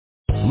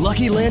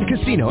Lucky Land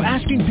Casino,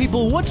 asking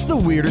people, what's the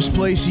weirdest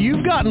place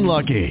you've gotten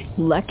lucky?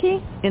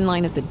 Lucky? In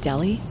line at the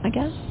deli, I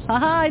guess?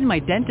 Aha, in my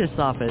dentist's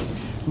office.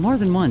 More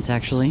than once,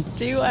 actually.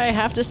 Do I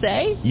have to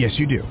say? Yes,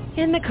 you do.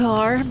 In the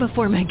car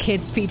before my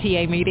kids'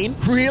 PTA meeting.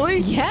 Really?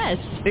 Yes.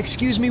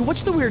 Excuse me,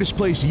 what's the weirdest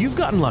place you've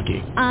gotten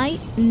lucky? I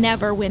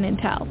never win and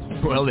tell.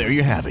 Well, there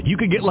you have it. You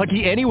can get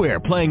lucky anywhere,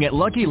 playing at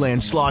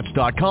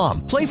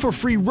LuckyLandSlots.com. Play for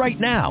free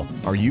right now.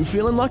 Are you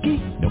feeling lucky?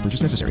 No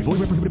purchase necessary. Void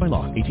where prohibited by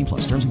law. 18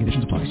 plus. Terms and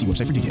conditions apply. See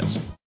website for details.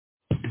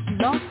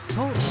 Blog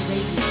Talk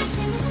Radio.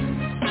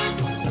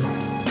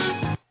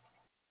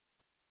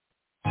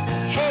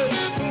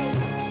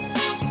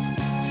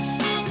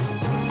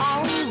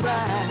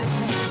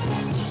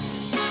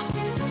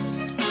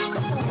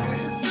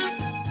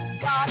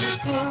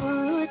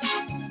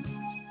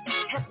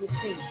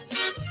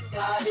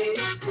 God is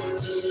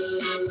good,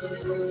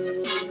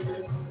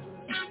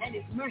 and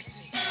His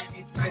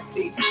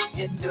mercy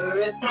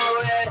endureth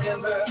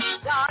forever.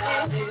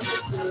 God is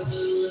good,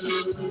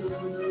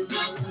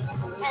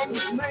 and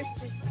His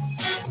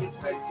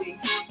mercy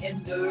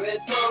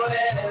endureth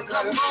forever.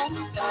 Come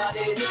on, God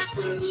is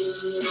good,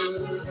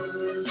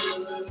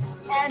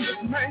 and His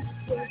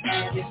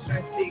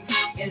mercy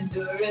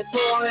endureth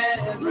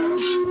forever.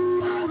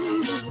 God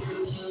is good.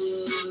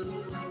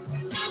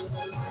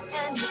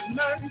 And His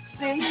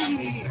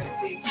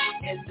mercy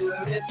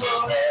endureth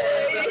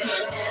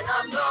forever. And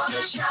I'm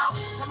gonna shout,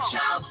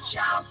 shout,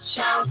 shout,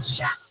 shout,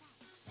 shout.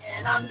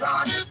 And I'm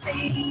gonna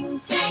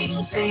sing,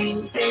 sing,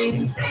 sing,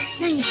 sing,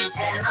 sing.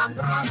 And I'm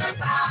gonna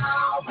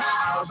bow,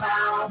 bow,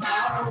 bow,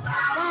 bow,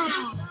 bow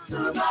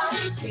to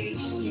my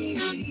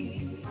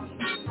King,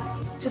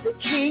 to the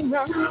King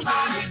of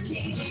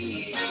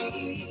Kings,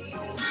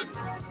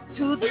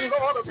 to the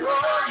Lord of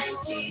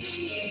Lords.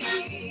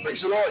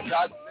 Praise the Lord,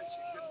 God.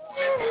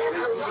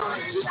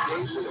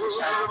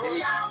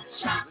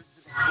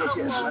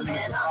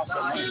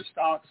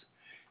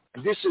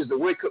 This is the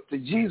Wake Up to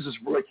Jesus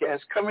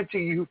broadcast coming to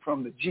you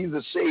from the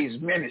Jesus Saves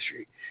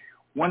Ministry,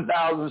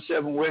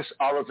 1007 West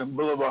Arlington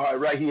Boulevard,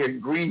 right here in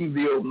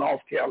Greenville,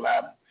 North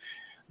Carolina.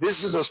 This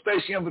is a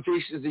special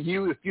invitation to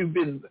you. If you've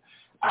been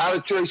out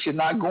of church, you're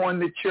not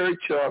going to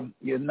church,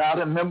 you're not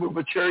a member of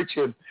a church,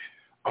 or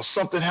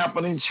something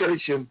happened in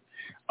church,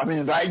 I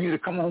invite you to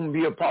come home and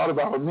be a part of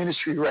our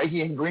ministry right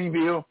here in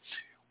Greenville,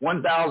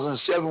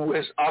 1007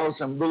 West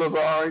Arlington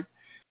Boulevard,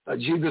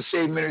 Jesus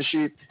Save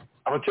Ministry.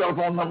 Our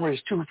telephone number is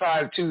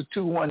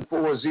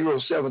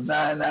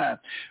 252-214-0799. I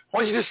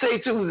want you to stay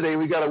tuned today.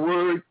 We got a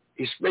word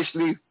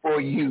especially for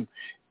you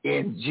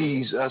in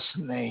Jesus'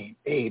 name.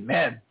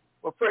 Amen.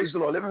 Well, praise the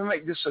Lord. Let me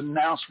make this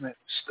announcement.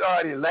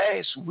 Started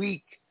last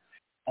week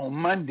on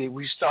Monday,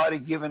 we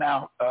started giving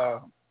out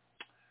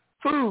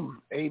food,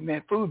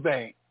 amen, food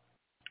bank.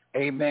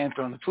 Amen,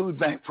 from the food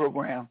bank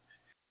program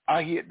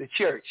out here at the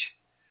church.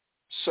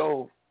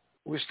 So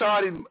we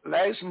started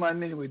last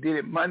Monday. We did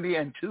it Monday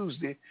and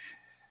Tuesday.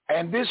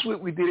 And this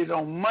week we did it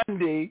on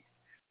Monday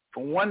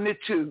from 1 to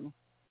 2.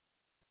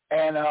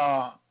 And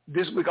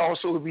this week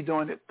also we'll be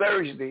doing it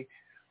Thursday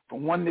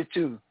from 1 to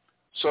 2.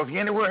 So if you're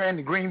anywhere in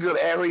the Greenville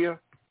area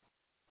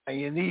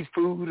and you need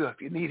food or if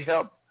you need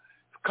help,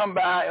 come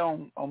by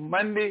on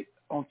Monday,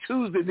 on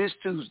Tuesday, this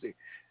Tuesday,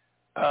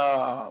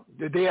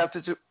 the day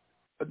after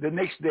the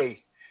next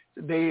day.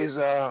 Today is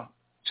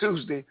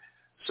Tuesday,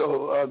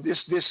 so this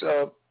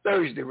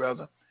Thursday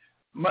rather.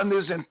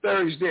 Mondays and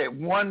Thursday at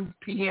 1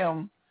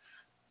 p.m.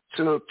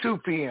 to 2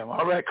 p.m.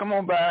 All right, come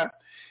on by.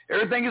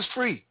 Everything is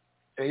free.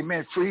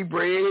 Amen. Free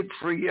bread,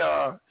 free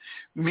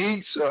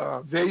meats,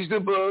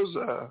 vegetables,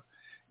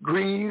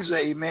 greens.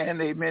 Amen.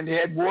 Amen. They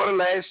had water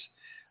last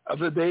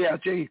other day. I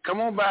tell you,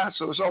 come on by.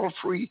 So it's all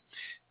free.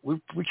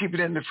 We keep it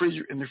in the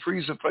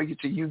freezer for you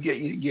till you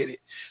get it.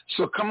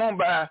 So come on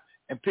by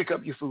and pick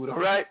up your food, all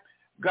right?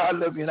 God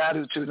love you, and I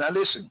do too. Now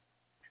listen,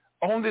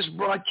 on this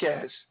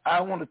broadcast, I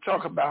want to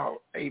talk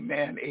about,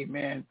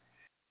 amen,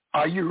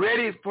 are you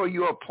ready for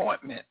your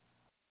appointment?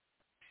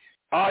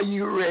 Are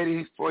you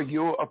ready for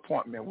your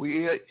appointment?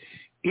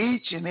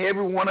 Each and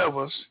every one of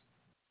us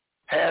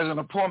has an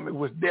appointment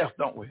with death,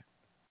 don't we?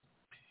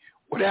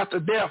 But after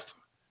death,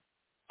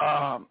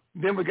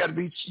 then we got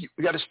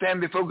to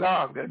stand before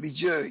God. We got to be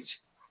judged.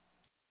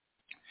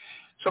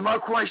 So my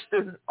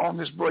question on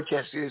this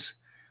broadcast is,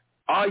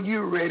 are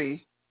you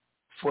ready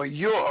for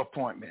your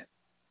appointment?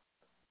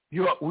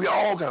 We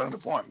all got an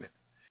appointment.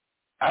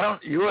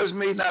 Yours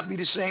may not be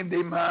the same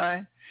day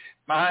mine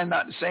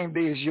not the same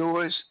day as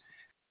yours,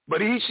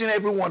 but each and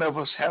every one of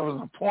us have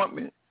an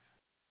appointment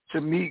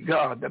to meet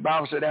God. The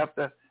Bible said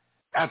after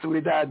we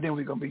die, then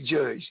we're going to be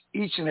judged.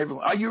 Each and every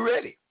one. Are you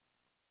ready?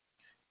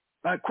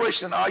 My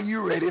question, are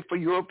you ready for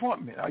your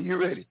appointment? Are you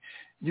ready?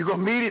 You're going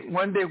to meet it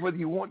one day whether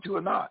you want to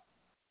or not.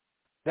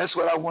 That's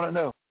what I want to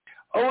know.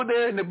 Over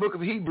there in the book of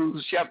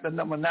Hebrews, chapter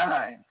number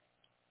 9,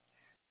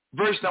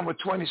 verse number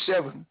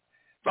 27.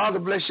 Father,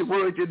 bless your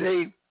word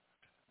today.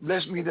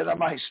 Bless me that I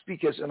might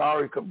speak as an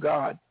oracle of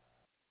God.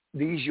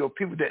 These your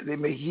people, that they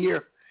may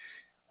hear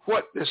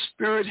what the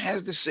Spirit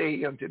has to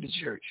say unto the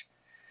church.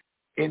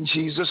 In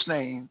Jesus'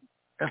 name.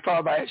 And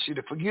Father, I ask you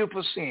to forgive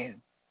us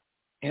sin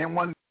and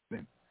one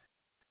thing.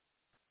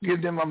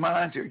 Give them a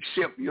mind to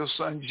accept your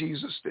son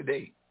Jesus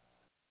today.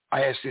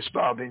 I ask this,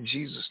 Father, in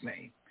Jesus'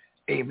 name.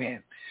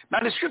 Amen. Now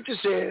the scripture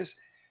says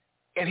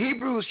in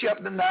Hebrews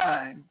chapter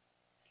 9,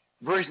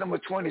 verse number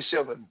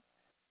 27,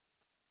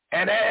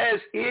 and as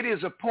it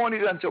is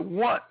appointed unto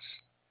once,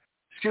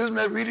 excuse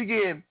me, I read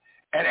again,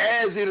 and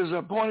as it is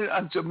appointed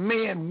unto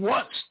men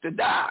once to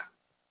die,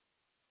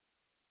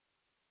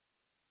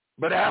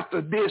 but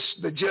after this,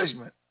 the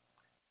judgment.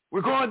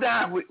 We're going to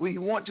die whether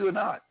you want to or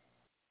not.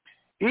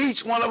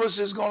 Each one of us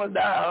is going to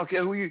die. I don't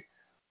care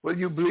whether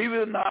you believe it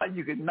or not.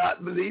 You can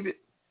not believe it.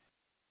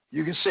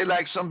 You can say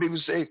like some people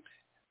say,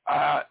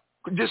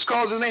 just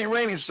because it ain't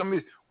raining,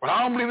 somebody, well,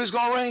 I don't believe it's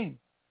going to rain.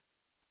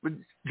 But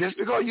just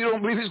because you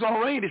don't believe it's going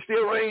to rain, it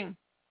still rain.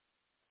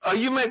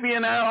 You may be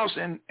in the house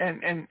and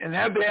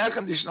have the air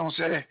conditioner on,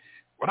 say,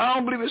 well, I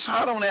don't believe it's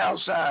hot on the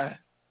outside.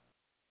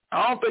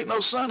 I don't think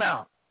no sun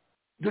out.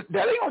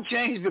 That ain't going to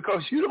change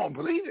because you don't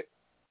believe it.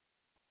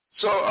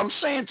 So I'm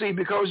saying to you,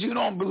 because you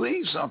don't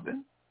believe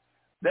something,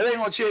 that ain't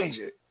going to change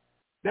it.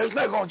 That's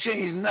not going to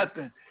change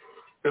nothing.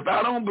 If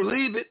I don't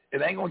believe it,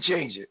 it ain't going to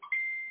change it.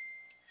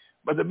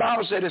 But the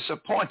Bible said it's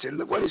appointed.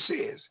 Look what it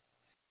says.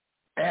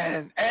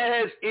 And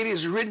as it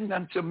is written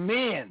unto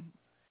men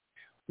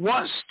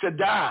once to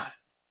die,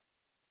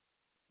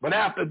 but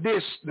after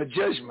this, the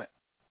judgment.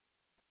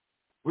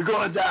 We're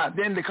going to die,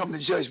 then there comes the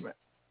judgment.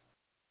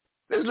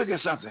 Let's look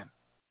at something.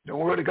 The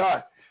Word of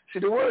God. See,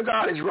 the Word of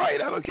God is right.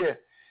 I don't care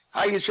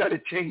how you try to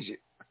change it.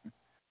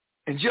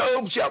 In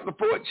Job chapter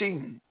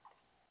 14,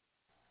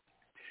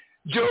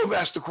 Job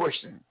asked the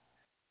question,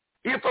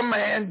 if a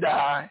man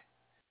die,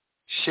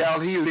 shall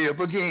he live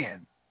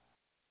again?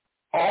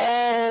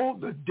 All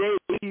the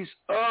days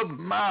of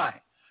my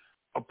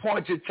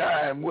appointed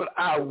time will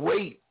I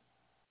wait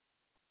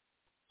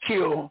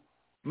till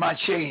my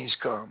change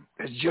come.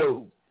 That's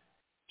Job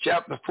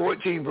chapter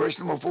 14, verse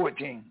number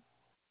 14.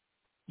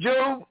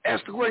 Job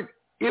asked the question,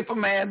 if a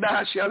man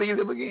die, shall he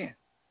live again?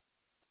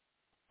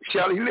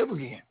 Shall he live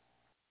again?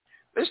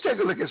 Let's take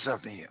a look at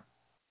something here.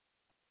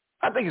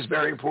 I think it's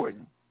very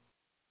important.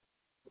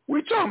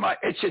 We're talking about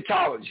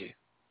eschatology.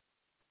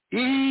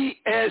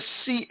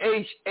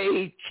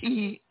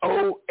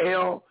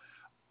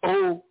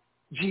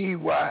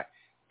 E-S-C-H-A-T-O-L-O-G-Y.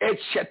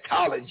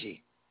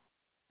 Eschatology.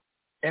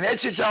 And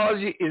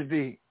eschatology is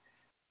the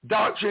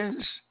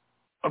doctrines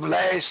of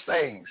last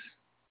things.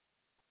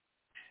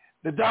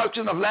 The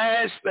doctrine of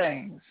last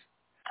things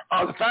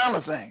are the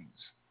final things,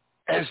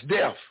 as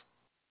death,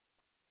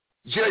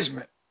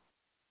 judgment,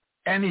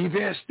 and the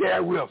events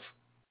therewith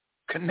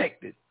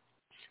connected.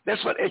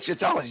 That's what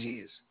eschatology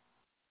is.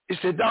 It's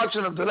the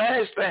doctrine of the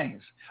last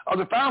things, or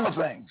the final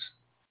things,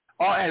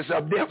 or as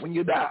of death when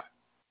you die.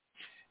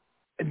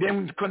 And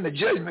then when the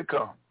judgment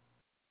comes,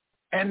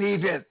 and the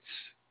events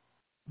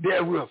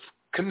therewith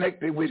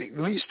connected with it.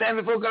 When you stand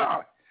before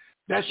God,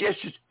 that's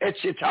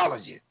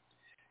eschatology.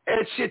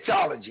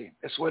 Eschatology.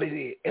 That's what it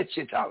is.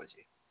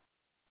 Eschatology.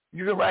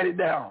 You can write it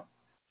down.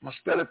 I'm going to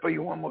spell it for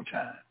you one more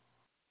time.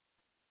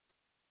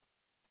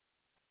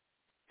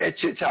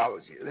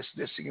 Eschatology. Let's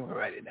see if we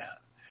write it down.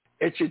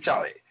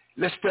 Eschatology.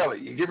 Let's spell it.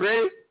 You get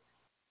ready?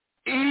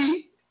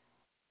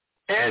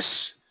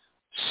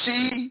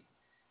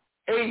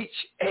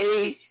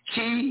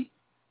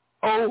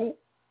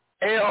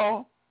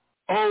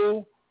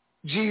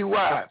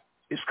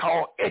 It's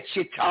called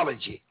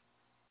eschatology.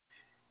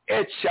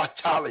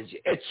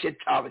 Eschatology.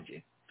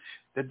 Eschatology.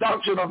 The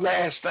doctrine of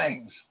last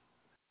things.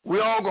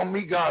 We're all going to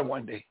meet God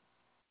one day,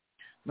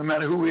 no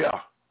matter who we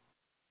are.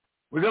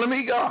 We're going to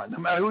meet God, no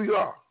matter who you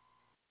are.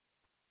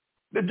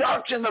 The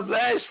doctrine of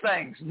last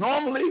things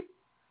normally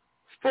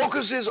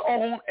focuses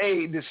on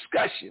a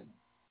discussion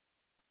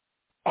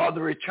or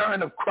the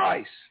return of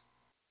Christ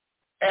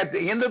at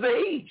the end of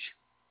the age,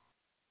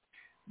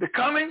 the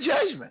coming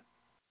judgment,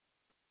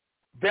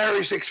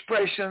 various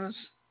expressions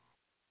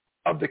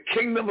of the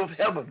kingdom of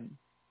heaven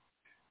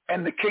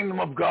and the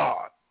kingdom of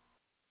God,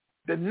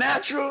 the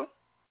natural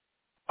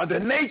or the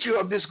nature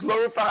of this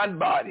glorified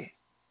body,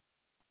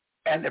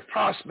 and the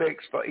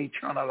prospects for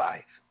eternal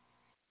life,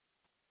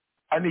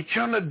 an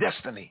eternal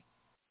destiny,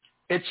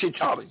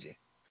 eschatology.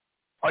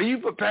 Are you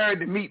prepared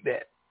to meet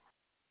that?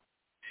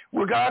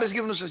 Well, God has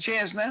given us a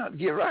chance now to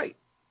get right.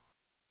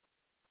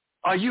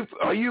 Are you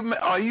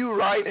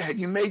right? Have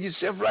you made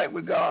yourself right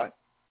with God?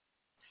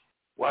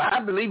 Well, I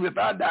believe if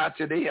I die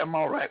today, I'm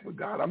all right with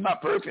God. I'm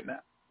not perfect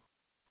now.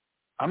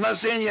 I'm not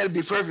saying you have to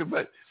be perfect,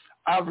 but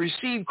I've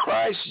received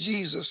Christ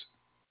Jesus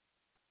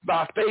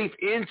by faith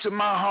into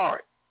my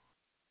heart.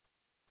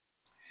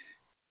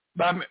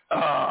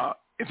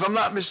 If I'm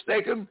not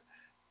mistaken,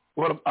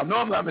 well, I know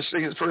I'm not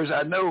mistaken as far as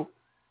I know,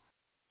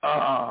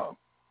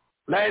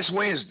 last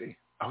Wednesday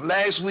of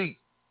last week,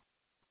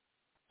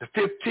 the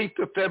 15th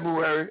of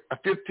February,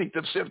 15th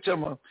of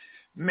September,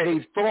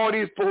 made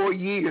 44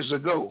 years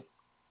ago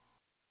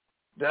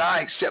that I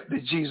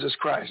accepted Jesus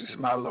Christ as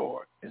my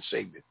Lord and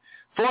Savior.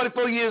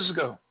 44 years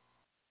ago,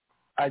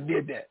 I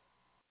did that.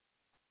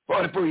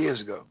 44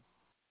 years ago.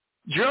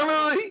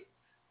 Generally,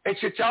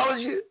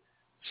 eschatology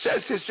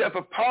sets itself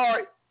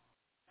apart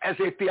as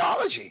a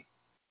theology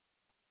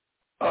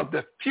of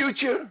the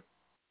future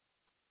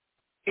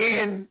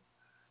in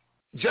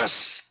just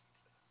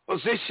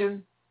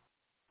position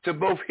to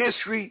both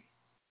history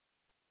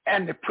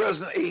and the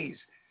present age.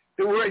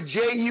 The word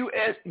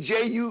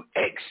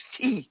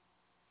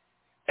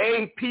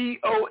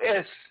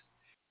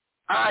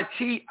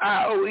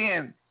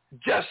Juxtaposition,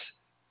 just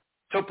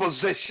to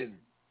position.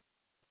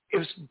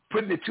 It's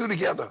putting the two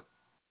together,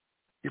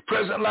 your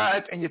present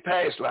life and your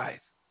past life.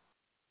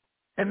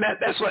 And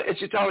that's what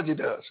eschatology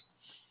does.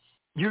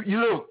 You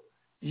look,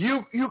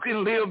 you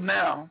can live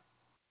now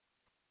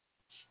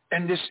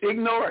and just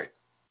ignore it.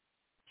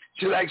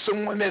 You're like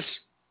someone that's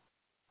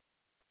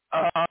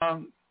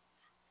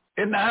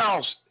in the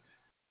house,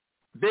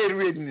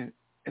 bedridden,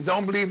 and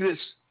don't believe this,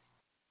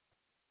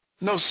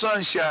 no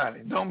sun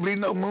shining, don't believe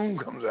no moon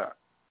comes out.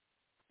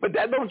 But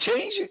that don't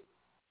change it.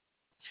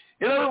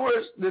 In other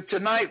words,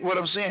 tonight what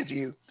I'm saying to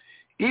you,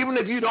 even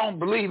if you don't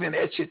believe in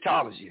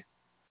eschatology,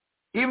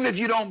 even if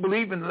you don't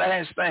believe in the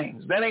last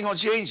things, that ain't going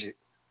to change it.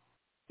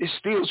 It's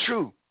still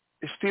true.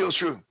 It's still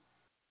true.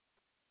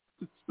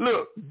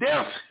 Look,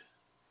 death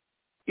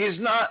is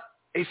not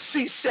a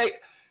cessation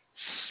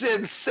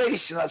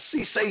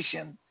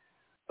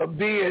of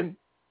being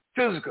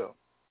physical.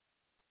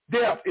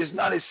 Death is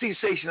not a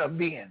cessation of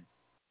being.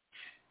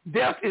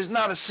 Death is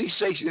not a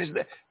cessation.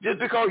 Just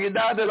because you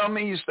die, that don't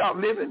mean you stop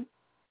living.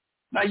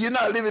 Now, you're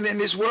not living in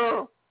this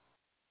world.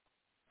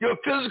 Your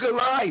physical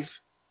life,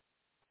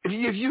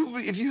 if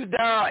you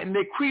die and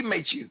they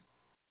cremate you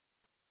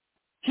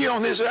here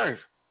on this earth,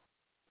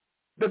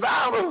 the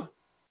Bible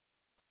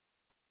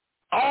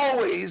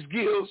always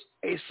gives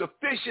a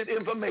sufficient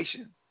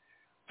information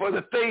for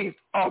the faith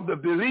of the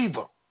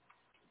believer.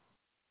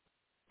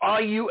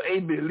 Are you a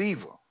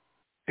believer?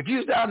 If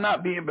you start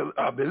not being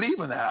a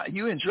believer now,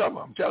 you're in trouble.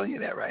 I'm telling you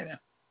that right now.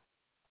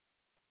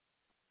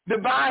 The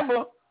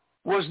Bible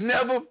was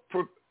never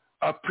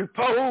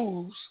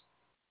proposed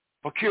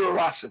for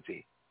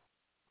curiosity.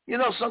 You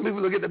know, some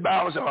people look at the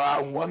Bible and say, oh, I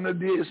wonder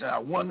this and I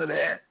wonder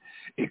that.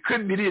 It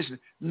could be this.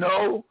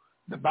 No,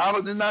 the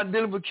Bible does not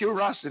deal with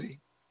curiosity.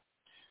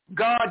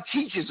 God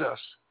teaches us,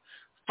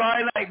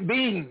 finite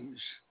beings,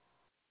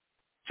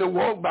 to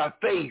walk by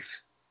faith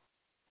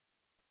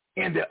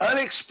in the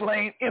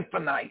unexplained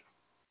infinite.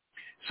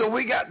 So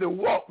we got to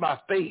walk by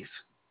faith.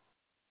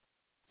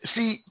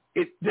 See,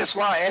 that's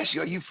why I ask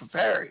you, are you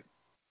prepared?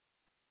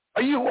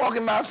 Are you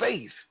walking by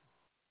faith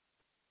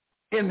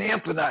in the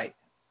infinite?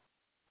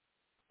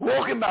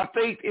 Walking by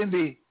faith in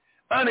the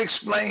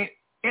unexplained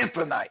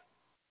infinite.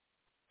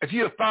 If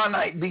you're a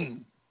finite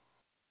being.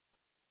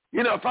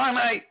 You know,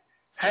 finite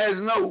has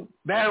no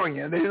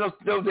barrier.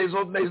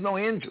 There's no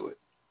end to it.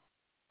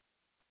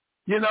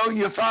 You know,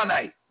 you're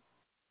finite.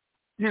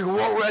 You can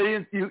walk right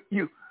in.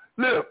 You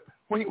look,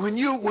 when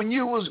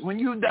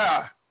you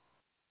die,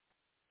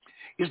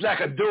 it's like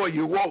a door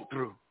you walk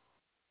through.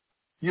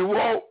 You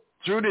walk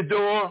through the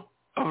door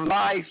of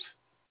life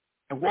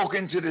and walk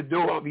into the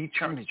door of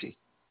eternity.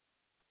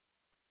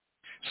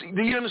 See,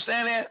 do you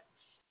understand that?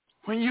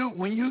 When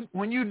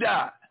you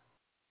die,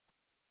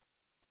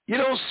 you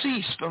don't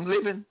cease from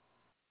living.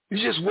 You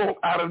just walk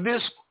out of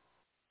this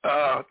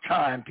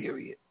time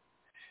period.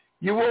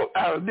 You walk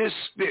out of this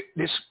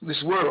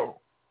world,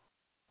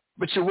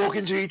 but you walk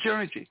into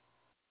eternity.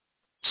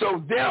 So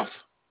death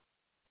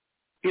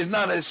is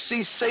not a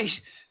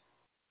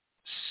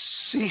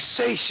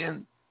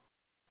cessation,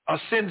 a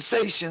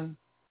sensation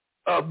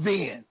of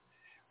being.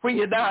 When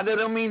you die, that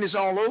don't mean it's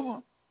all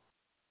over.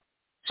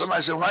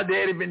 Somebody said, my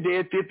daddy been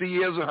dead 50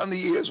 years, 100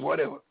 years,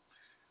 whatever.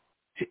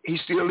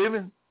 He's still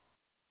living.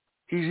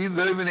 He's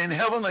either living in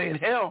heaven or in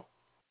hell.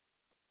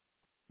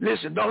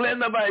 Listen, don't let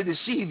nobody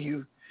deceive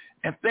you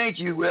and think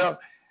you, well,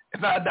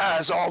 if I die,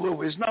 it's all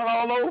over. It's not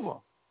all over.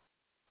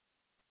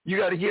 You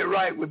got to get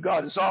right with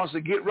God. It's also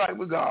to get right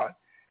with God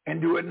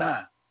and do it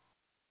now.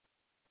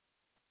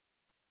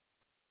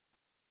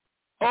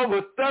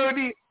 Over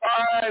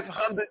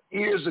 3,500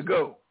 years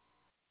ago,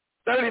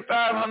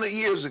 3,500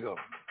 years ago,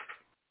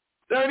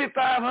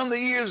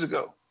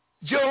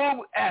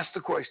 Job asked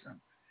the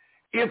question,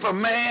 if a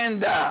man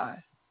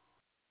die,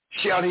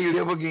 shall he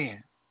live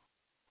again?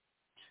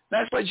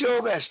 That's what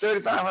Job asked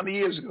 3,500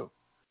 years ago.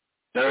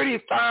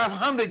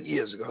 3,500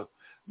 years ago.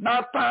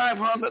 Not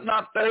 500,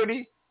 not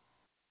 30.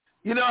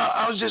 You know,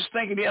 I was just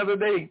thinking the other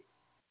day,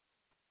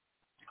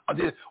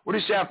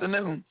 this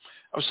afternoon,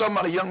 I was talking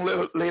about a young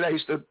lady I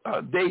used to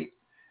date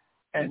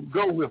and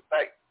go with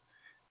back,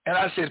 and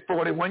I said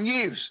 41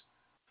 years.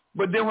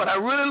 But then when I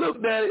really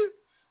looked at it,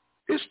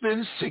 it's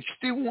been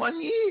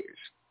 61 years.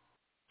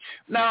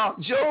 Now,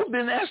 Job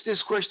didn't ask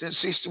this question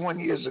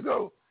 61 years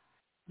ago,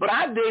 but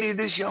I dated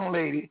this young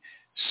lady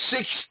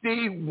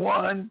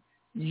 61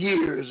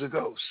 years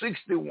ago.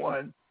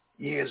 61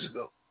 years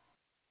ago.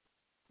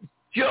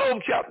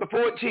 Job chapter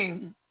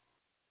 14,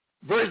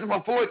 verse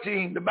number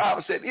 14, the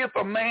Bible said, if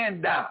a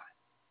man die,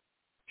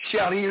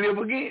 shall he live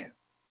again?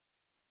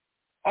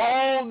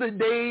 All the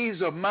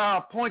days of my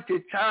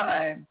appointed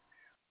time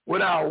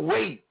will I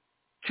wait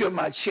till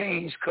my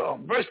change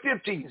come. Verse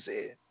 15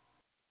 said,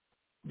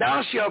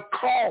 Thou shalt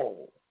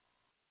call,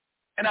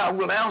 and I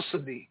will answer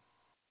thee.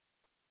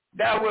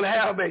 Thou wilt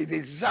have a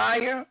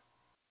desire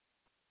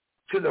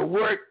to the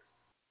work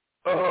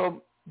of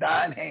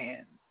thine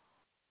hand.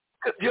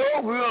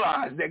 Job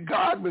realized that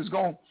God was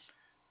going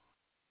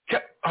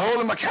to hold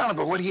him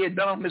accountable for what he had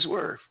done on this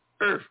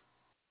earth.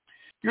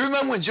 You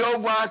remember when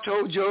Job's wife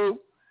told Job,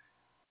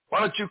 why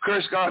don't you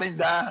curse God and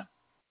die?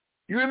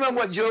 You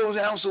remember what Job's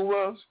answer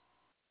was?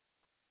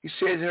 He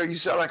said to her, you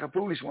sound like a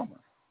foolish woman.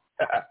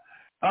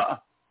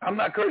 I'm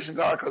not cursing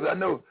God because I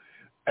know.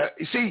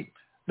 You see,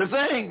 the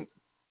thing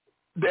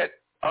that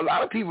a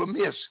lot of people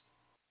miss,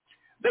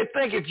 they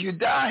think if you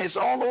die, it's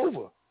all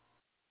over.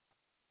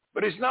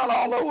 But it's not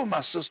all over,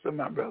 my sister,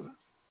 my brother.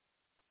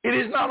 It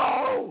is not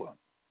all over.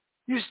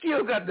 You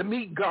still got to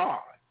meet God.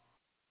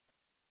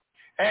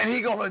 And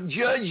he's going to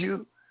judge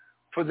you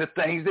for the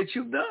things that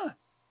you've done.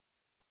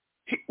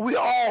 We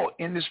all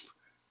in this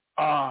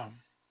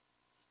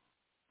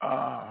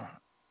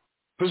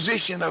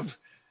position of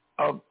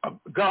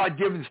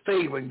God-given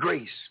favor and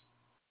grace.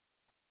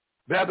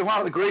 But after a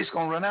while, the grace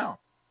going to run out.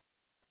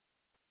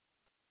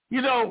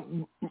 You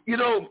know,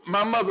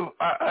 my mother,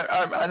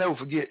 I never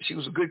forget, she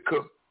was a good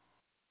cook.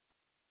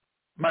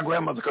 My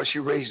grandmother, because she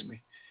raised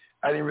me.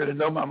 I didn't really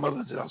know my mother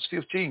until I was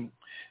 15.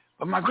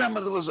 But my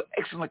grandmother was an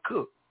excellent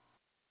cook.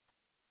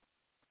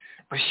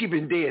 But she'd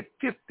been dead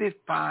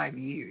 55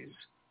 years.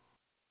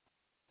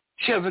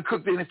 She hasn't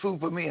cooked any food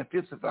for me in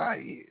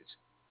 55 years.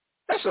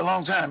 That's a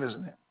long time,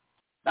 isn't it?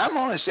 I'm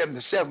only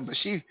 77, but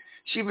she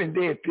been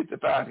dead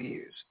 55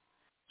 years.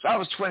 So I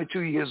was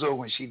 22 years old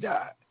when she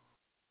died.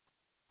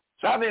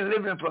 So I've been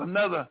living for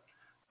another,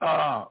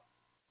 I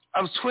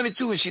was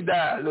 22 when she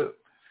died, look.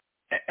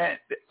 And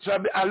so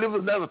I lived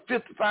another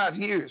 55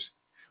 years.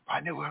 But I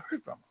never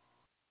heard from her.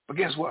 But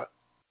guess what?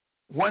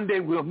 One day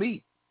we'll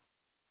meet.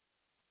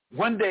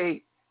 One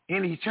day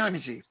in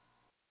eternity,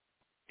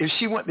 if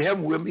she went to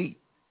heaven, we'll meet.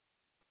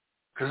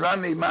 Because I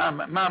made my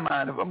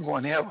mind if I'm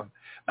going to heaven.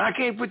 I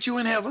can't put you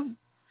in heaven.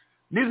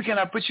 Neither can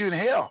I put you in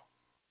hell.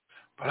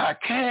 But I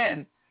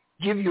can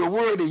give you a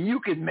word and you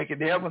can make it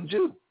to heaven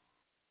too.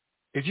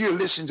 If you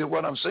listen to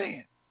what I'm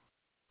saying.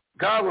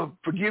 God will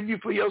forgive you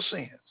for your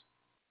sins.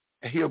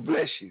 And he'll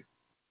bless you.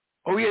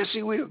 Oh, yes,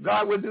 he will.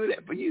 God will do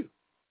that for you.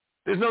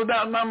 There's no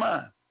doubt in my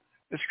mind.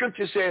 The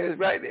scripture says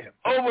right there.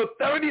 Over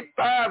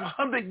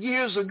 3,500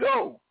 years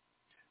ago,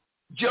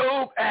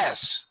 Job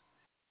asked,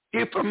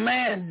 if a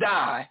man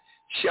die,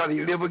 shall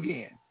he live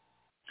again?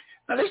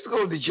 Now let's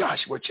go to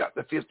Joshua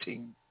chapter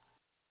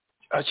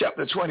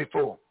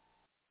 24.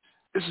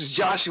 This is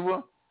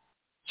Joshua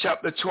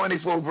chapter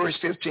 24, verse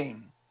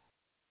 15.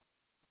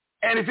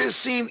 And if it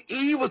seem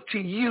evil to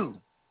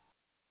you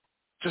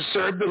to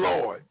serve the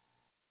Lord,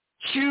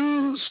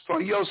 choose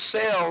for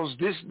yourselves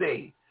this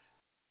day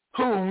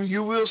whom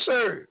you will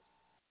serve,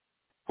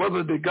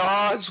 whether the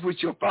gods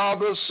which your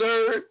fathers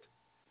served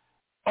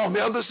on the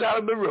other side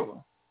of the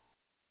river,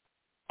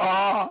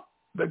 or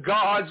the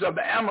gods of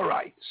the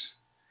Amorites,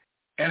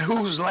 in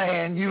whose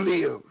land you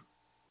live,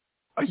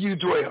 or you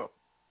dwell.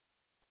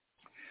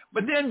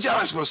 But then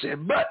Joshua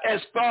said, but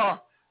as for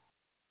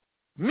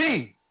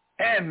me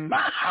and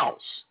my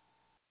house,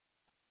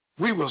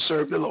 we will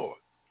serve the Lord.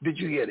 Did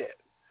you hear that?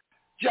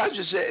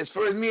 Joshua said, as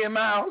far as me and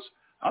my house,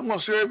 I'm going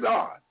to serve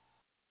God.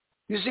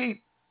 You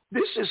see,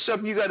 this is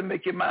something you got to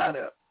make your mind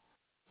up.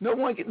 No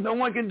one can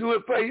do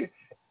it for you.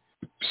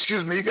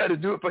 Excuse me, you got to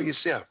do it for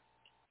yourself.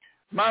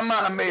 My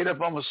mind made up,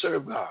 I'm going to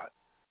serve God.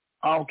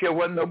 I don't care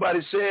what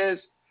nobody says.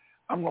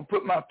 I'm going to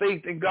put my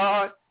faith in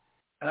God,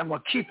 and I'm going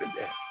to keep it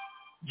there.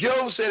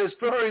 Job said, as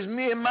far as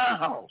me and my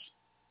house,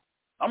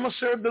 I'm going to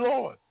serve the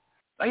Lord.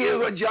 Now here's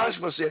what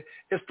Joshua said.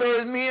 As far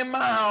as me and my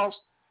house,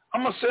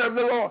 I'm going to serve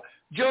the Lord.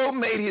 Job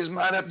made his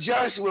mind up.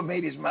 Joshua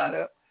made his mind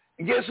up.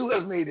 And guess who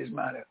else made his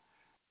mind up?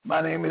 My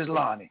name is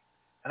Lonnie.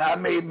 And I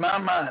made my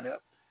mind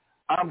up.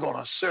 I'm going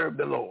to serve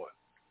the Lord.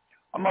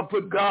 I'm going to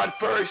put God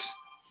first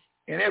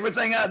in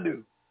everything I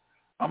do.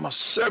 I'm going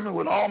to serve him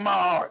with all my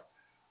heart,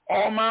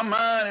 all my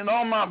mind, and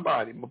all my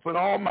body. I'm going to put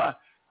all my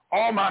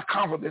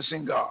confidence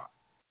in God.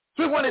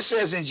 Look what it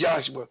says in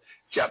Joshua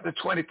chapter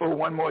 24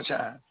 one more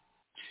time.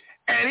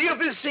 And if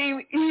it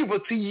seem evil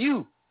to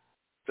you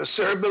to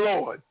serve the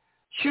Lord,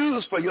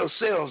 choose for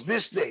yourselves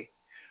this day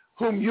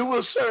whom you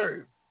will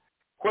serve,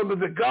 whether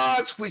the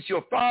gods which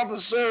your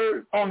fathers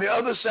served on the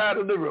other side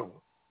of the river,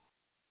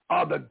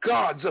 or the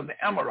gods of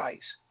the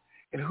Amorites,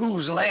 in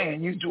whose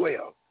land you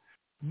dwell.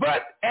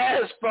 But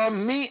as for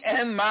me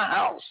and my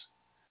house,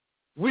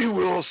 we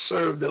will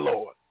serve the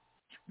Lord.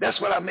 That's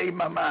what I made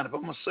my mind up.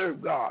 I'm going to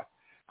serve God.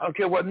 I don't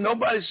care what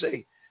nobody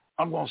say.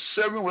 I'm going to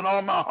serve him with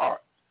all my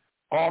heart,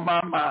 all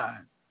my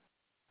mind.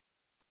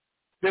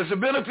 There's a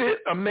benefit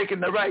of making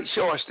the right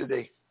choice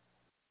today.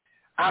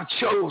 I've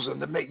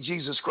chosen to make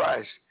Jesus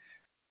Christ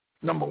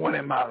number one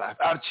in my life.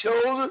 I've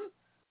chosen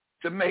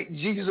to make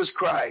Jesus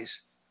Christ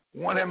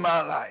one in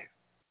my life.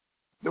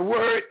 The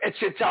word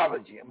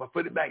eschatology, I'm going to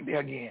put it back there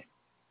again.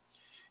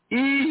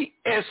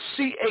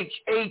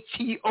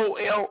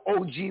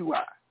 eschatology.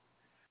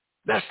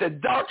 That's the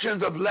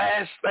doctrines of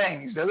last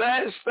things. The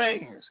last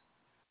things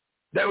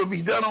that will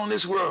be done on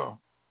this world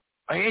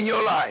or in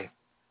your life.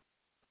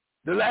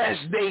 The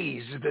last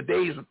days is the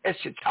days of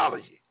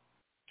eschatology.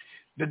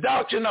 The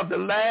doctrine of the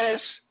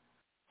last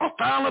or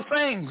final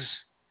things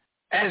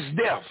as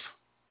death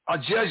or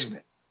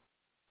judgment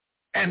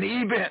and the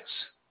events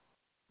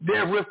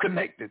therewith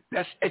connected.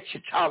 That's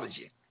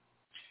eschatology.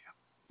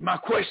 My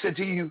question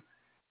to you,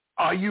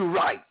 are you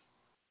right?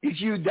 If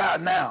you die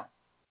now,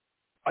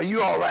 are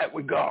you all right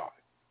with God?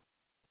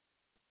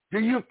 Do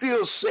you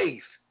feel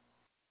safe?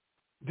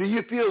 Do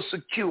you feel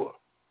secure?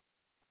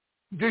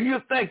 Do you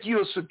think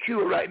you're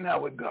secure right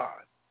now with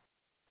God?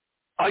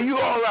 Are you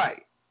all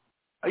right?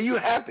 Are you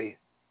happy?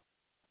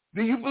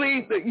 Do you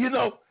believe that,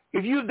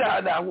 if you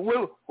die now,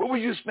 where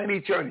would you spend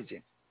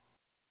eternity?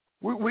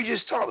 We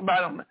just talked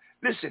about it.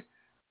 Listen,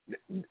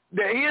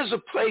 there is a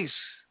place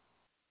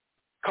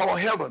called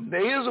heaven.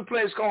 There is a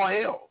place called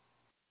hell.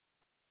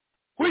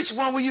 Which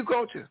one will you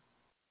go to?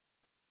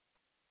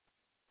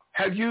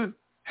 Have you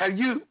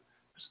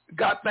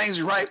got things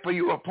right for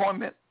your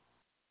appointment?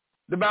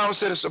 The Bible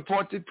said it's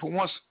appointed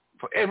for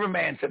every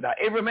man to die.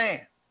 Every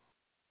man.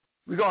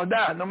 We're going to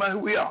die no matter who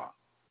we are.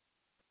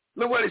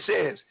 Look what it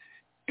says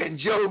in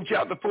Job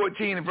chapter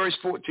 14 and verse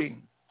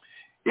 14.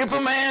 If a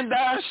man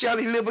dies, shall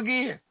he live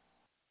again?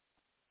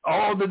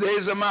 All the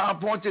days of my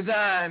appointed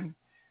time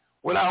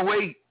will I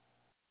wait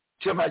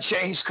till my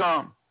change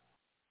come.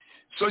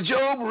 So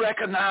Job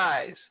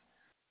recognized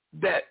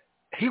that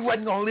he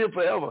wasn't going to live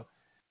forever.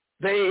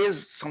 There is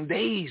some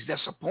days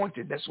that's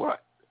appointed. That's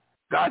what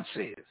God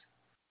says.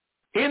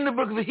 In the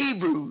book of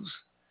Hebrews,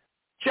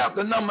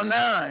 chapter number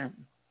 9,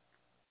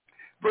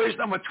 verse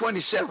number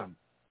 27.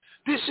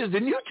 This is the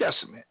New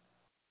Testament.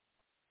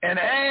 And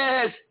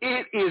as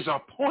it is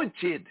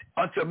appointed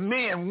unto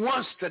men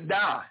once to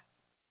die,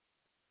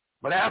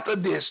 but after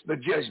this, the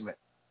judgment.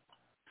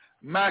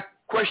 My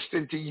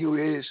question to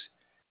you is,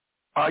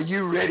 are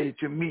you ready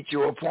to meet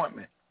your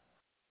appointment?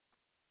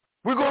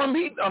 We're going to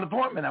meet an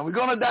appointment now. We're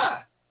going to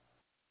die.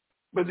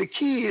 But the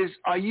key is,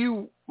 are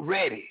you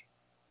ready?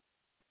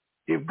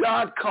 If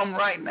God come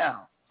right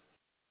now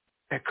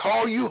and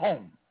call you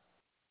home,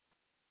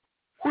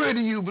 where do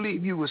you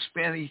believe you will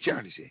spend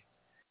eternity?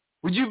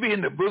 Would you be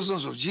in the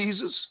bosoms of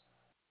Jesus?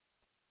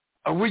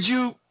 Or would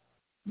you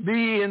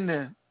be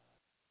in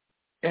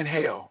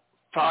hell,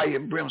 fire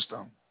and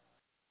brimstone?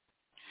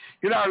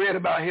 I read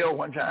about hell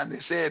one time.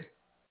 They said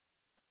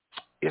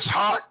it's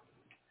hot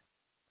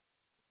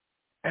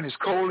and it's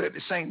cold at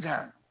the same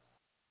time.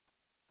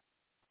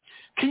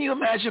 Can you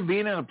imagine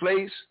being in a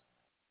place,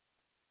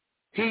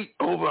 heat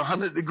over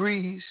 100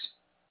 degrees,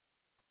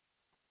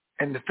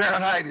 and the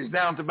Fahrenheit is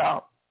down to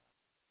about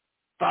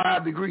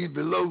 5 degrees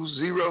below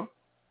zero?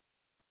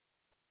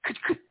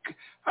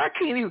 I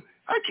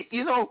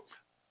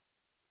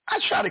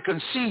try to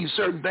conceive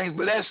certain things,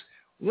 but that's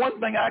one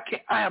thing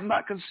I have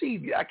not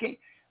conceived yet.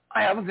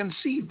 I haven't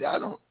conceived.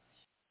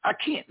 I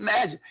can't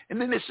imagine. And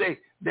then they say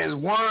there's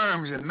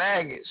worms and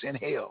maggots in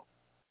hell.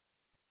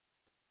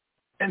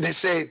 And they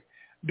say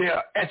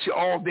they're at you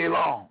all day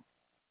long.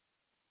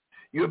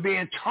 You're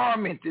being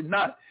tormented,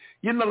 not,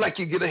 like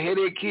you get a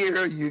headache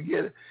here,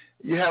 you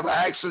have an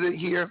accident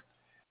here,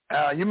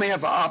 you may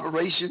have an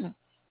operation,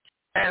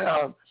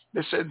 and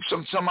they said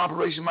some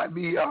operation might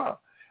be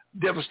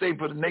devastating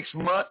for the next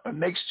month or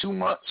next 2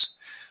 months.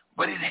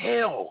 But in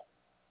hell,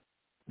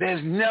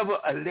 there's never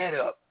a let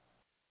up.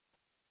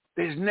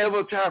 There's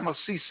never a time of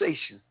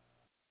cessation.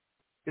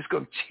 It's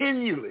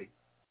continually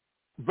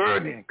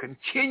burning,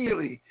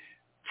 continually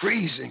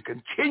freezing,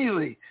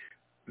 continually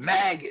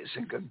maggots,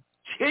 and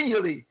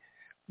continually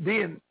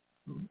being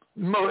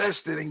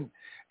molested. And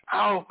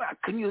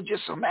can you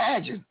just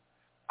imagine?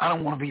 I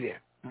don't want to be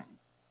there.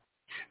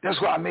 That's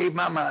why I made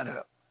my mind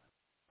up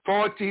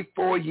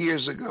 44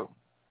 years ago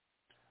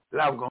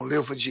that I was going to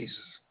live for Jesus.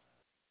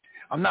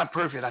 I'm not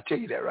perfect, I tell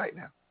you that right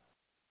now.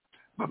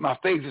 But my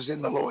faith is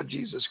in the Lord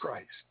Jesus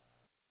Christ.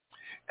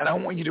 And I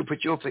want you to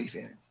put your faith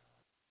in him.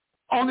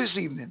 On this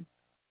evening,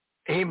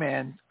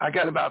 amen, I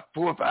got about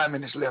 4 or 5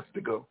 minutes left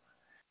to go.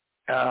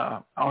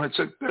 I only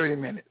took 30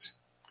 minutes.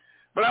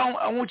 But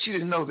I want you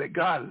to know that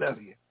God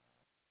loves you.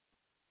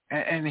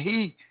 And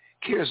he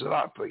cares a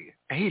lot for you.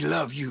 And he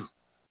loves you.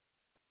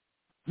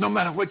 No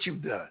matter what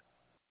you've done.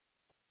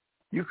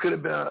 You could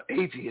have been an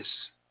atheist.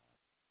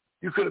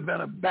 You could have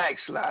been a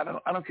backslider.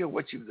 I don't care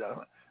what you've done.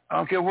 I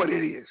don't care what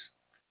it is.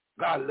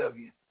 God loves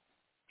you.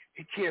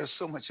 He cares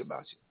so much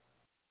about you.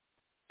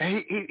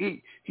 And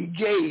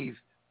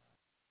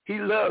he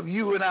loved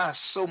you and I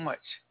so much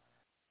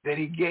that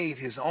he gave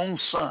his own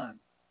son,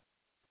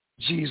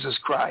 Jesus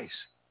Christ,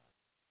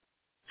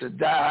 to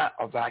die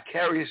a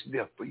vicarious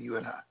death for you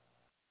and I.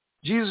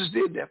 Jesus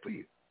did that for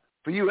you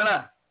and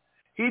I.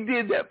 He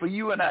did that for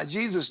you and I.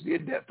 Jesus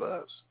did that for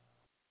us.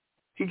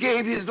 He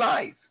gave his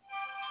life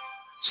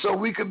so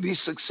we could be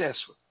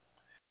successful.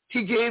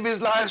 He gave his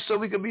life so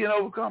we could be an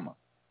overcomer.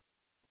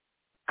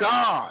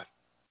 God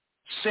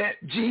sent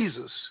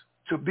Jesus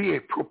to be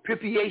a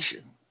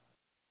propitiation.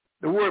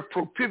 The word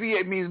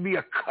propitiate means be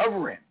a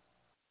covering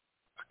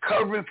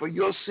for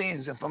your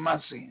sins and for my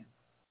sins.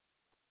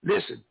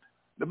 Listen,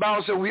 The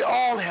Bible says we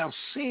all have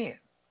sinned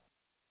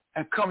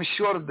and come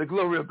short of the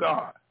glory of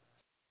God.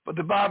 But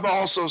the Bible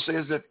also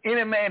says that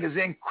any man is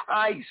in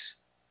Christ,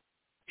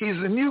 he's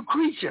a new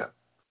creature.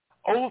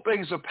 Old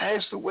things are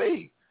passed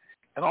away,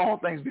 and all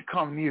things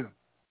become new.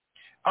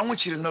 I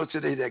want you to know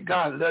today that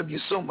God loves you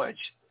so much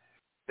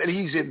that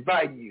he's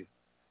inviting you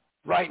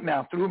right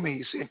now through me.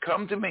 He's saying,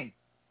 come to me.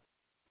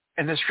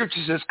 And the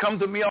scripture says, come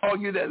to me, all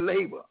you that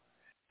labor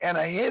and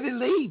are heavy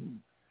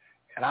laden,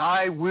 and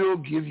I will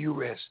give you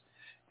rest.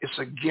 It's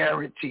a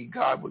guarantee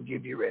God will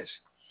give you rest.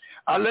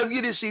 I love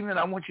you this evening.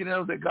 I want you to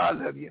know that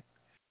God loves you,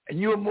 and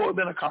you are more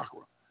than a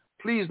conqueror.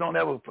 Please don't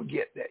ever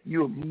forget that.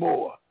 You are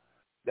more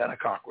than a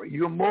conqueror.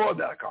 You are more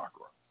than a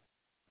conqueror.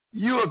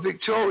 You are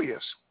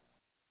victorious.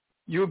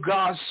 You're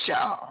God's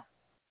child,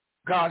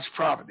 God's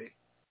property.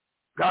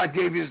 God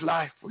gave his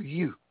life for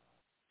you,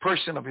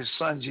 person of his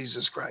son,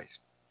 Jesus Christ.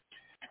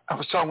 I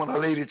was talking with a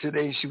lady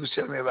today. She was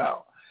telling me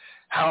about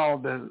how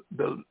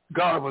the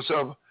God was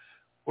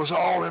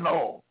all in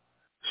all.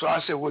 So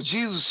I said, well,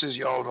 Jesus is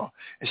your all in all.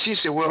 And she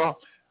said, well,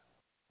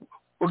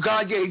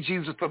 God gave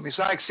Jesus for me,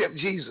 so I accept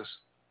Jesus.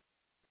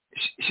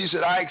 She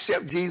said, I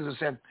accept Jesus,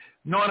 and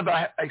knowing if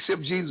I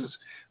accept Jesus,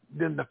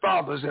 then the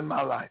Father's in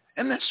my life.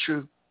 And that's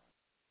true.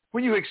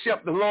 When you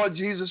accept the Lord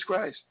Jesus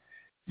Christ,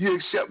 you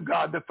accept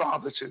God the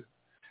Father too.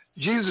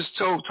 Jesus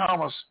told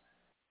Thomas,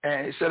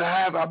 and he said,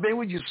 I've been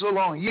with you so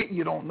long, yet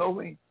you don't know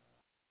me.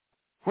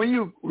 When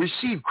you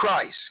receive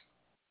Christ,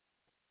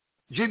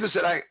 Jesus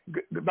said,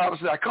 the Bible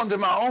said, I come to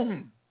my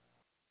own.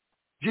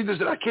 Jesus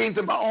said, I came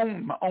to my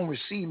own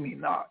received me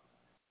not.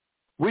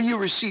 Will you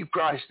receive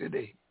Christ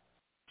today?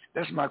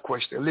 That's my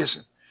question.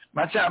 Listen,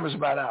 my time is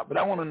about out, but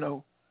I want to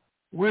know,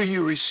 will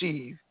you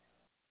receive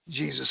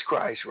Jesus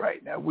Christ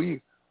right now? Will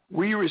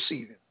you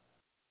receive him?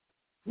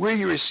 Will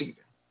you receive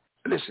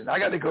him? Listen, I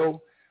got to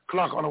go.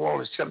 Clock on the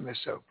wall is telling me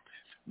so.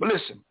 But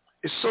listen,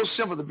 it's so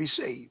simple to be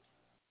saved.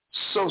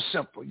 So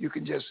simple. You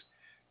can just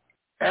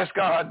ask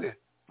God to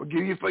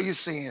forgive you for your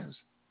sins,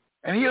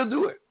 and he'll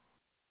do it.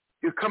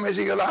 He'll come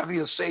into your life.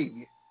 He'll save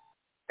you,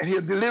 and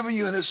he'll deliver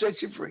you and he'll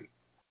set you free.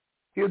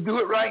 He'll do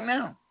it right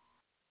now.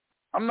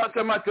 I'm not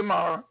talking about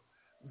tomorrow.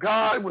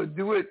 God will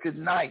do it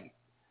tonight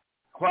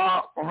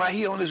while I'm right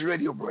here on this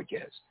radio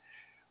broadcast,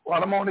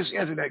 while I'm on this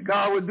internet.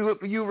 God will do it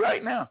for you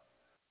right now.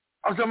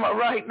 I'm talking about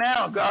right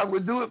now. God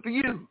will do it for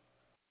you.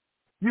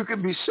 You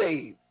can be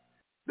saved.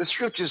 The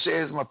scripture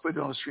says, I'm going to put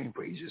it on the screen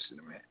for you just in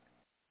a minute.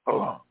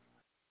 Hold on.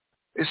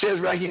 It says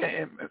right here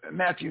in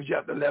Matthew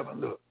chapter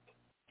 11, look.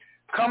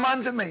 Come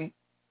unto me.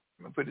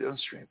 I'm going to put it on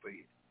the screen for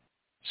you.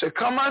 Say,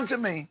 come unto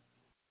me,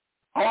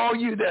 all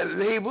you that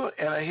labor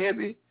and are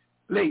heavy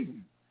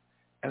laden,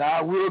 and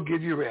I will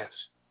give you rest.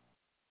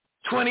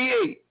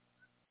 28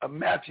 of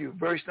Matthew,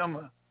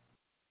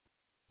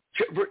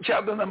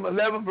 chapter number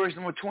 11, verse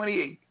number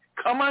 28.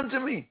 Come unto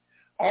me,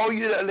 all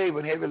you that labor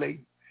and heavy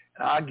laden,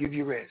 and I'll give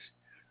you rest.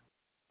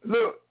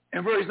 Look,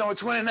 in verse number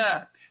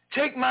 29,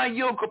 take my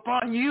yoke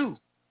upon you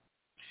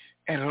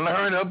and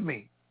learn of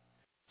me,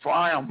 for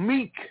I am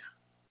meek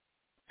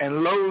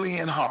and lowly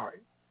in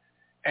heart,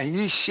 and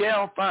ye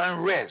shall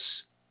find rest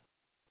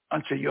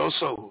unto your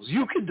souls.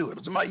 You can do it.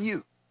 I'm talking about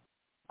you.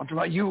 I'm talking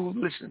about you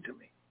listening to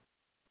me.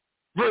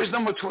 Verse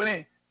number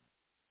 29.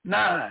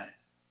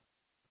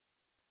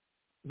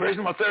 Verse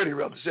number 30,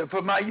 rather, said,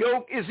 for my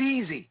yoke is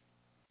easy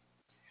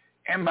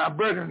and my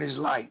burden is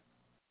light.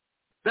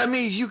 That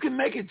means you can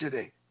make it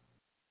today.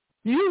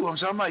 I'm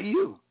talking about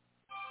you.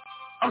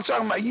 I'm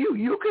talking about you.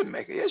 You can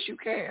make it. Yes, you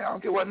can. I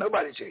don't care what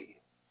nobody tell you.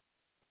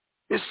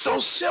 It's so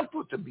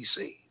simple to be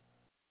saved.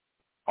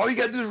 All you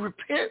got to do is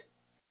repent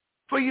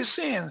for your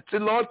sins. Say,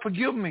 Lord,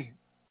 forgive me.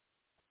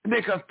 And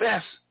then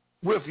confess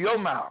with your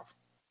mouth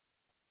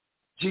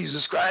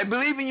Jesus Christ.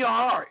 Believe in your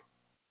heart.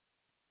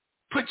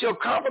 Put your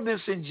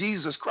confidence in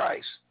Jesus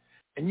Christ,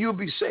 and you'll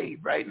be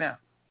saved right now.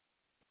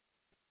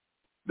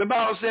 The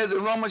Bible says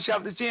in Romans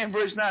chapter 10,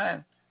 verse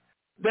 9,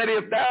 that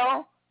if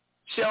thou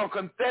shalt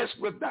confess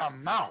with thy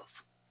mouth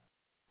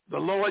the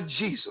Lord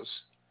Jesus,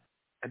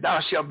 and thou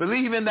shalt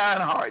believe in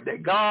thine heart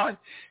that God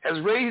has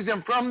raised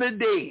him from the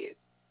dead,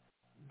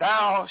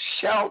 thou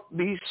shalt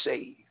be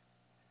saved.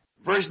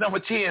 Verse number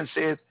 10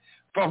 says,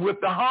 for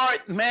with the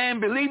heart man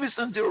believeth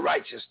unto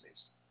righteousness,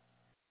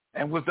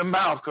 and with the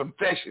mouth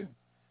confession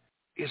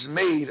is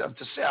made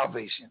unto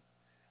salvation.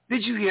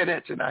 Did you hear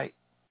that tonight?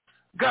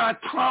 God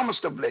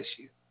promised to bless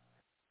you,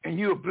 and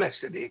you are blessed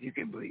today if you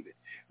can believe it.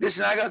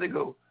 Listen, I got to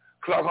go.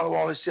 Clock on the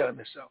wall is telling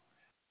me so.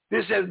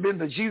 This has been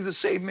the Jesus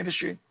Save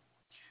Ministry.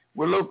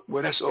 Well,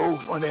 that's the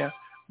old one there,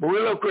 but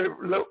we're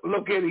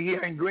located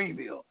here in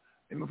Greenville.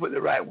 Let me put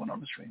the right one on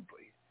the screen for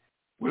you.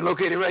 We're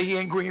located right here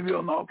in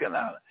Greenville, North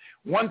Carolina,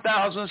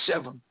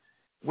 1007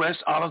 West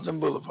Arlington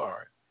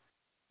Boulevard,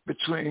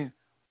 between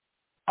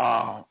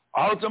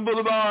Arlington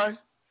Boulevard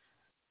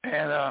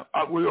and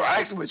we were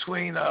actually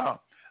between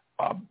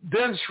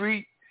Dunn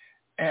Street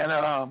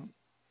and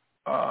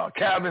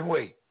Calvin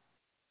Way.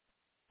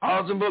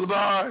 Arlington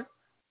Boulevard,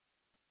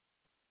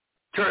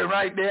 turn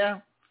right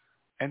there,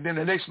 and then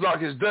the next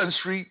block is Dunn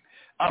Street.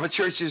 Our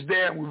church is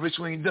there. We're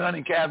between Dunn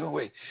and Calvin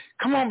Way.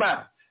 Come on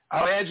by.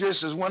 Our address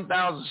is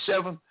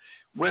 1007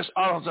 West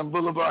Arlington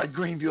Boulevard,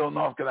 Greenville,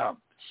 North Carolina.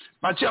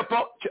 My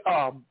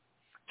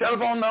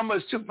telephone number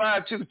is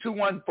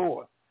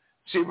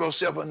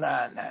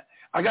 252-214-0799.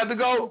 I got to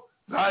go.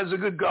 God is a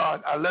good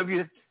God. I love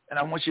you, and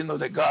I want you to know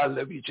that God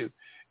loves you too.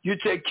 You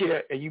take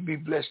care, and you be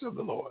blessed of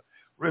the Lord.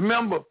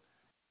 Remember,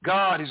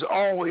 God is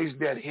always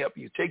there to help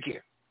you. Take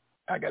care.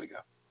 I got to go.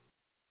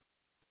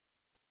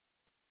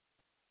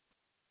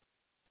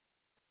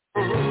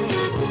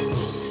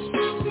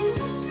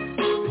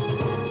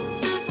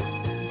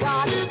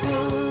 God is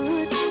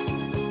good.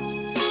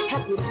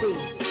 Help me sing.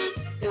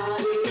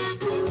 God is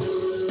good.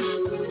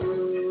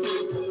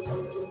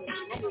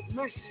 And His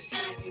mercy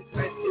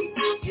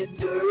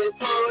endureth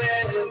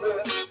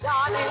forever.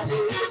 God is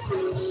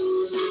good.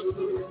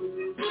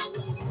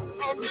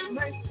 And His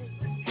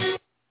mercy.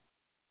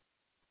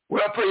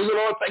 Well, praise the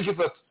Lord. Thank you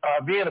for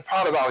being a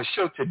part of our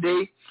show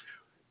today.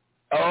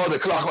 Oh, the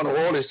clock on the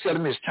wall is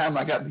telling me it's time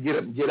I got to get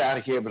up and get out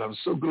of here, but I'm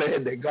so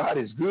glad that God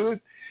is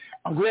good.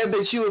 I'm glad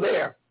that you were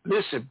there.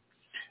 Listen,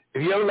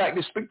 if you ever like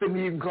to speak to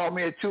me, you can call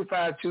me at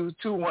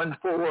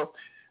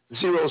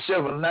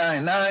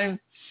 252-214-0799.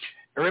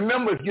 And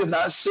remember, if you're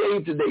not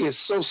saved today, it's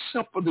so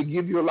simple to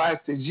give your life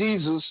to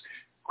Jesus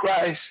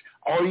Christ.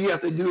 All you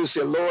have to do is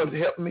say, Lord,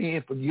 help me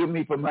and forgive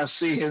me for my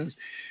sins.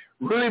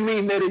 Really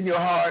mean that in your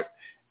heart.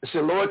 Say,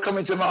 Lord, come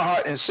into my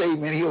heart and save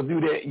me, and He'll do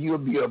that, and you'll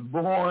be a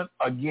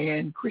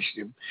born-again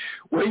Christian.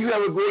 Well, you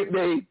have a great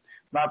day.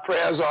 My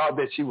prayers are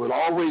that you will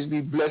always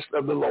be blessed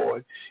of the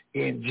Lord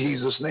in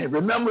Jesus' name.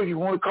 Remember, if you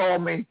want to call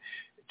me,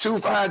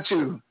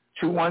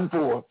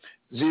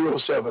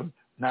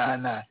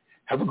 252-214-0799.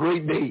 Have a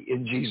great day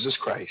in Jesus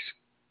Christ.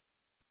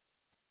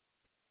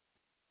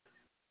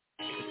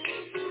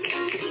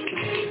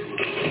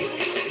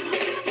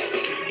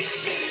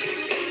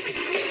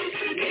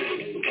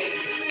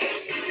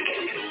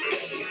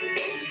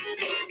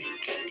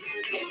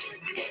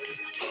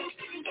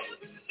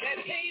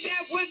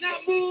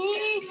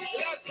 Move,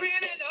 without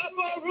praying in the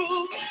upper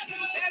room.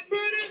 That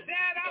burden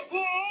that I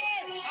bore,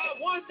 I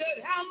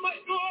wondered how much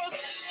more.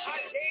 I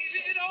gave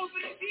it over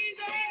to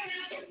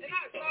Jesus, and I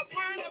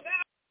suffered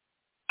about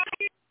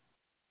it.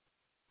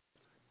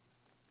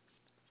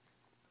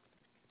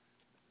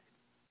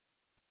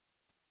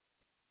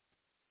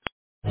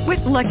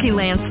 With Lucky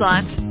Land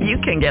Slots, you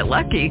can get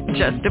lucky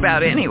just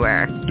about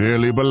anywhere.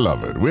 Dearly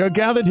beloved, we are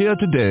gathered here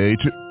today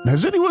to...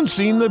 Has anyone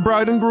seen the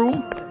bride and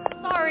groom?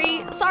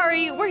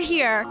 Sorry, we're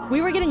here.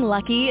 We were getting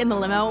lucky in the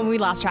limo and we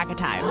lost track of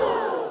time.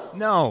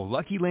 No,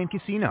 Lucky Land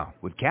Casino,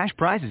 with cash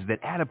prizes that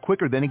add up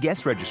quicker than a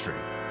guest registry.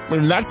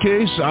 In that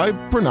case, I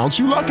pronounce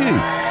you lucky.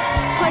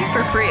 Play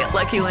for free at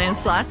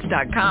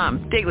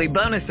LuckyLandSlots.com. Daily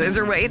bonuses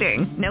are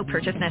waiting. No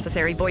purchase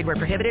necessary. Void where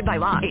prohibited by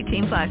law.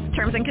 18+.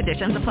 Terms and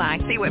conditions apply.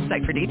 See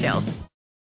website for details.